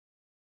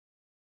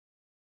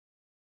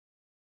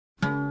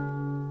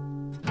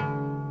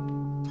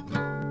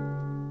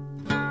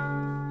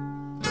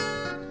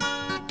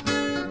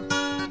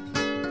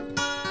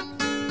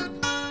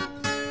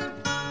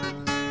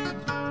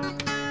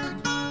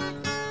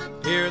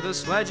Hear the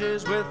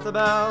sledges with the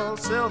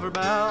bells, silver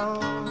bells.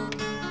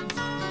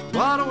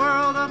 What a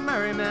world of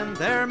merriment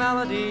their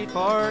melody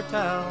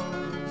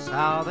foretells.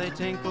 How they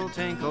tinkle,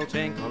 tinkle,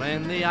 tinkle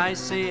in the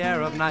icy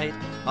air of night.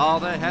 All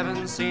the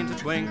heavens seem to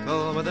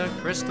twinkle with a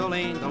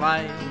crystalline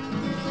delight.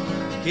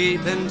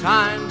 Keeping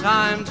time,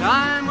 time,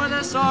 time with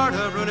a sort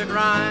of runic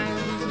rhyme.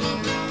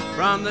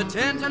 From the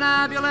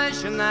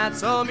tintinnabulation that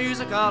so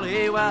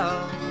musically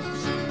wells.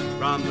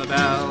 From the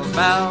bells,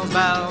 bells,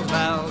 bells,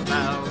 bells,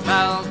 bells,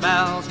 bells,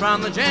 bells.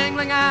 From the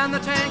jingling and the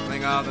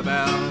tinkling of the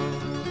bells.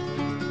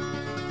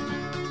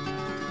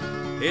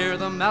 Hear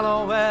the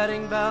mellow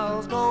wedding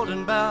bells,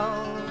 golden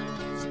bells.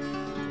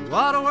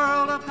 What a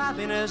world of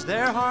happiness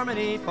their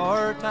harmony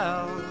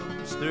foretells.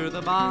 Through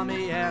the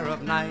balmy air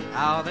of night,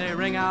 how they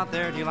ring out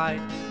their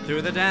delight.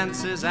 Through the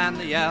dances and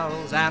the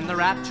yells and the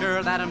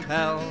rapture that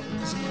impels.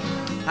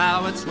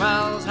 How it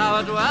swells, how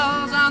it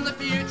dwells on the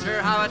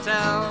future, how it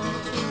tells.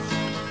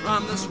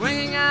 From the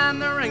swinging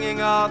and the ringing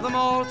of the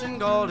molten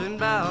golden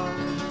bells.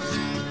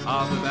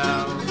 Of the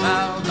bells,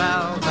 bells,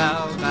 bells,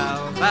 bells,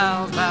 bells,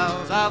 bells,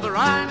 bells. Of the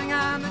rhyming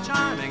and the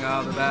chiming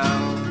of the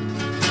bells.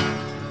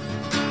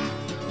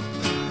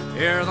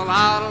 Hear the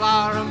loud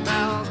alarm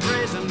bells,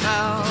 brazen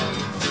bells.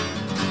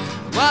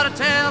 What a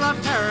tale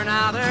of terror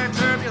now their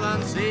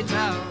turbulency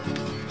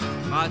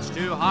tells. Much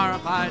too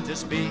horrified to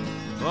speak,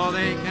 for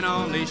they can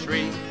only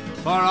shriek.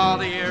 For all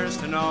the ears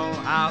to know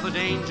how the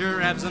danger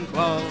ebbs and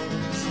flows.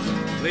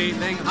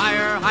 Leaping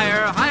higher,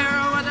 higher,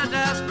 higher with a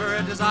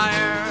desperate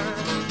desire.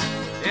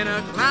 In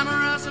a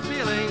clamorous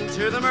appealing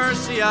to the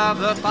mercy of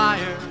the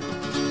fire.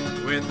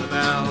 With the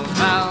bells,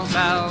 bells,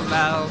 bells,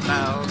 bells,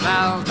 bells,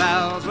 bells,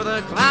 bells. With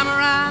the clamor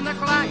and the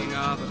clanging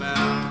of the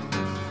bells.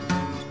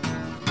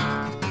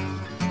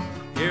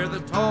 Hear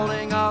the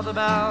tolling of the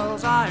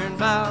bells, iron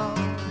bells.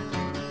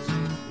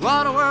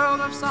 What a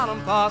world of solemn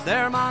thought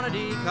their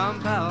monody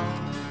compels.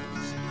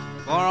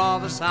 For all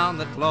the sound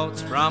that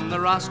floats from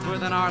the rust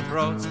within our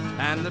throats,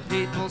 and the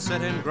people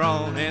sit and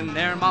groan in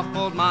their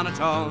muffled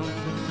monotone.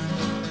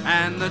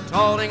 And the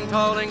tolling,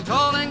 tolling,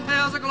 tolling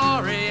feels a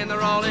glory in the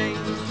rolling.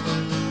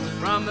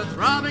 From the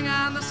throbbing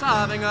and the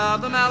sobbing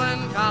of the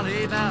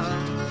melancholy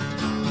bells.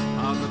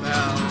 Of the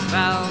bells,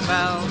 bells,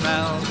 bells,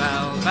 bells,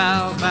 bells,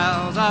 bells,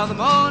 bells. Of the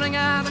moaning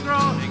and the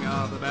groaning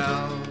of the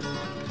bells.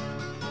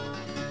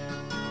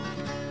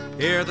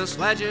 Hear the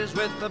sledges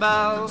with the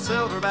bells,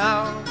 silver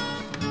bells.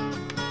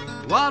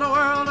 What a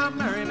world of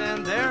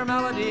merriment their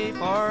melody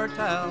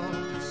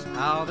foretells.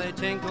 How they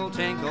tinkle,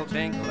 tinkle,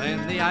 tinkle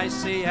in the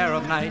icy air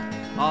of night.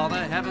 All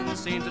the heavens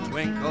seem to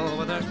twinkle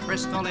with a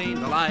crystalline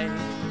delight.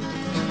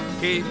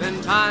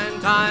 Keeping time,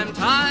 time,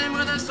 time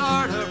with a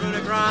sort of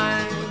runic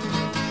rhyme.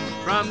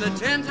 From the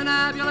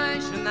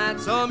tintinnabulation that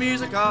so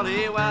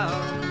musically wells.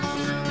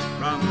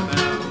 From the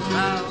bells,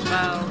 bells,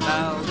 bells,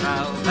 bells,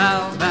 bells,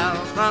 bells,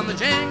 bells. From the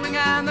jingling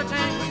and the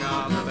tinkling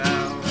of the bells.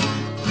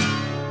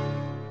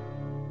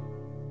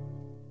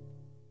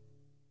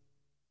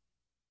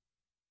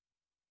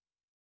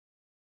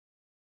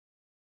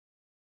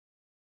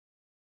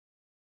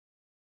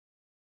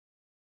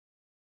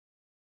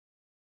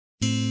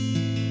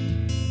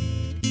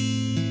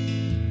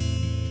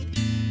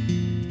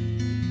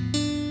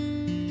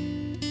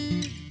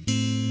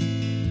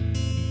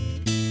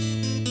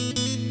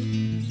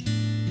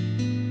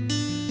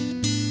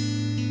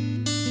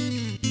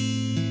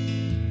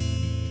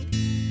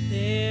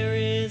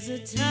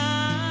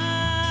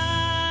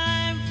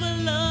 Time for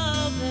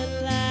love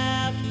and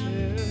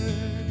laughter.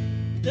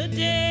 The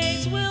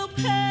days will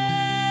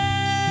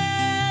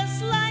pass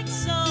like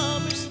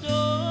summer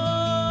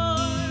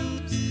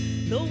storms.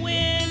 The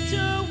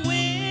winter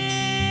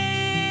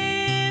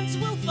winds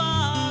will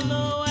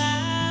follow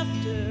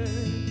after.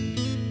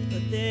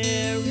 But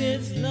there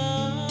is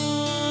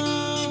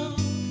love,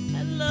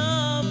 and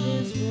love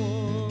is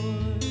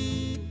warm.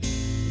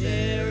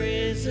 There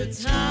is a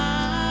time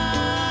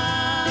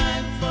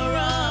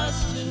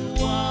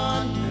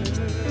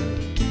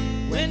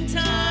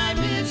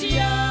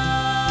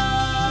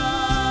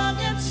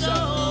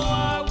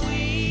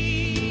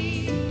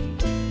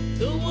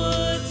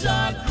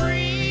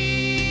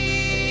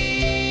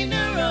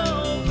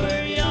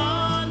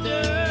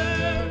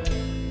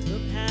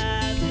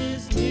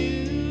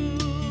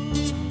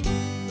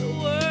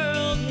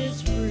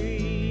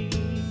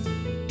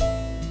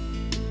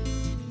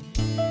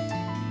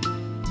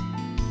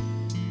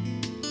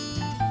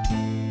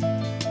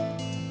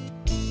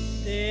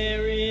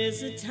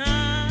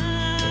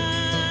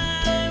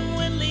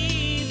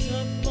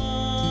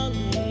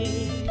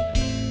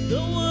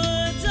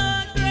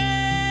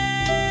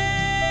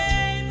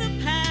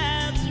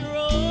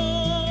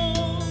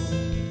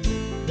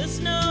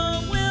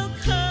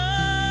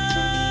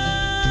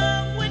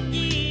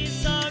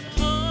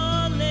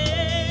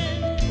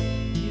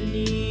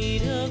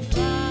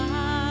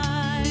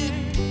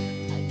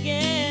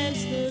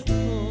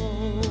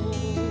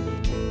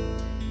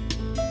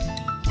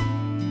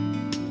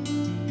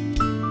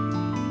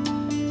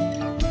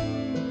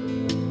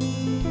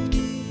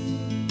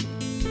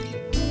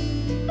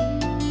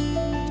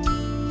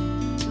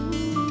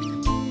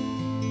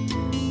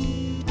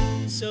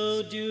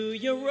So do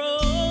you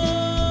roll